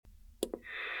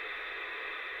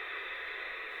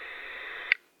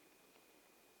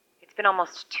It's been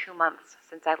almost 2 months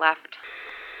since I left.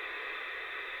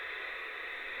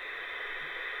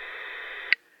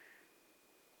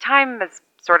 Time has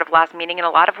sort of lost meaning in a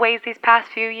lot of ways these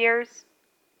past few years.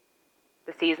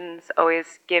 The seasons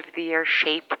always give the year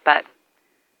shape, but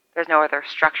there's no other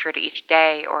structure to each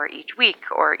day or each week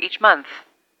or each month.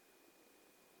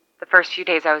 The first few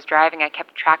days I was driving, I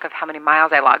kept track of how many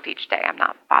miles I logged each day. I'm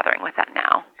not bothering with that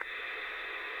now.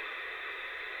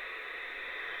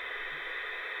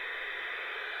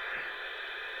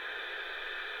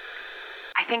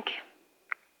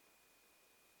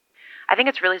 I think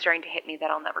it's really starting to hit me that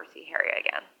I'll never see Harry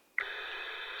again.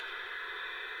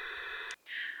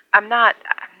 I'm not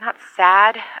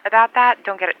sad about that.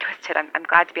 Don't get it twisted. I'm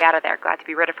glad to be out of there, glad to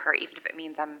be rid of her, even if it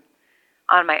means I'm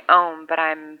on my own, but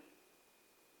I'm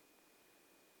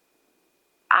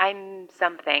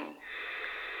something.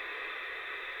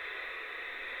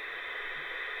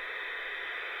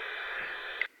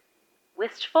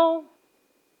 Wistful?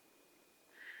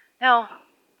 No,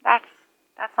 that's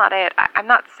not it. I'm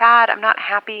not sad, I'm not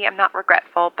happy, I'm not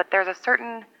regretful, but there's a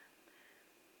certain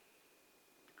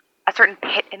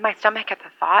pit in my stomach at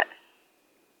the thought.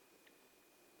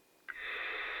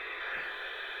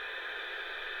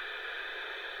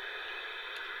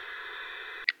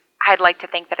 I'd like to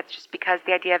think that it's just because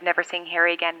the idea of never seeing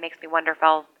Harry again makes me wonder if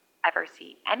I'll ever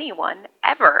see anyone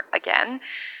ever again.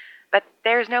 But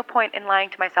there's no point in lying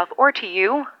to myself or to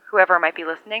you, whoever might be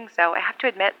listening, so I have to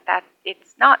admit that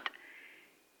it's not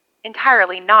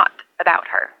entirely not about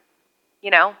her. You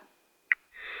know?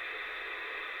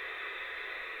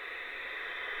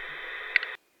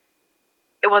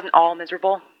 It wasn't all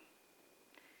miserable.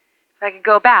 If I could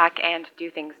go back and do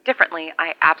things differently,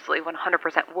 I absolutely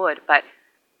 100% would, but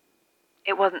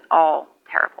it wasn't all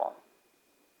terrible.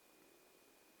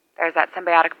 There's that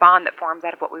symbiotic bond that forms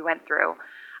out of what we went through.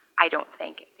 I don't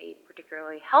think it's a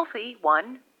particularly healthy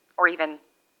one, or even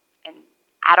an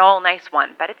at all nice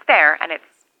one, but it's there, and it's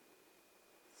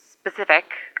specific.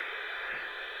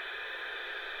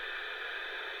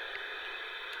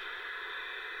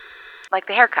 Like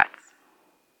the haircuts.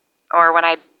 Or when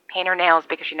I'd paint her nails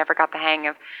because she never got the hang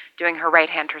of doing her right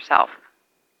hand herself.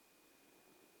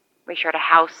 We shared a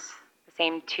house, the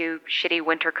same 2 shitty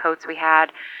winter coats we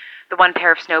had, the 1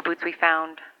 pair of snow boots we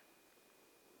found.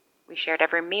 We shared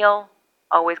every meal,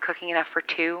 always cooking enough for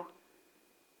 2.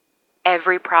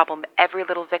 Every problem, every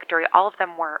little victory, all of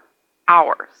them were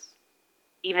ours,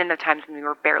 even in the times when we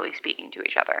were barely speaking to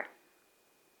each other.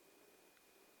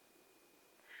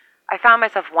 I found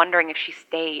myself wondering if she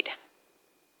stayed.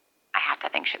 I have to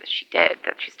think that she did,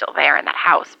 that she's still there in that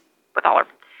house with all her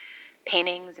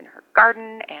paintings and her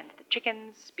garden and the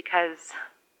chickens, because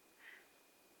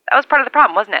that was part of the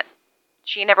problem, wasn't it?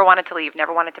 She never wanted to leave,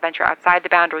 never wanted to venture outside the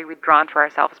boundary we'd drawn for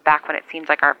ourselves back when it seemed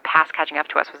like our past catching up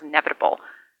to us was inevitable.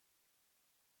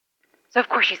 So of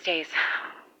course she stays.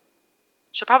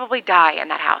 She'll probably die in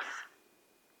that house.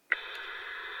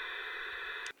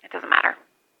 It doesn't matter.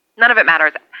 None of it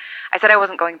matters. I said I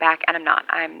wasn't going back, and I'm not.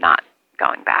 I'm not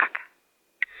going back.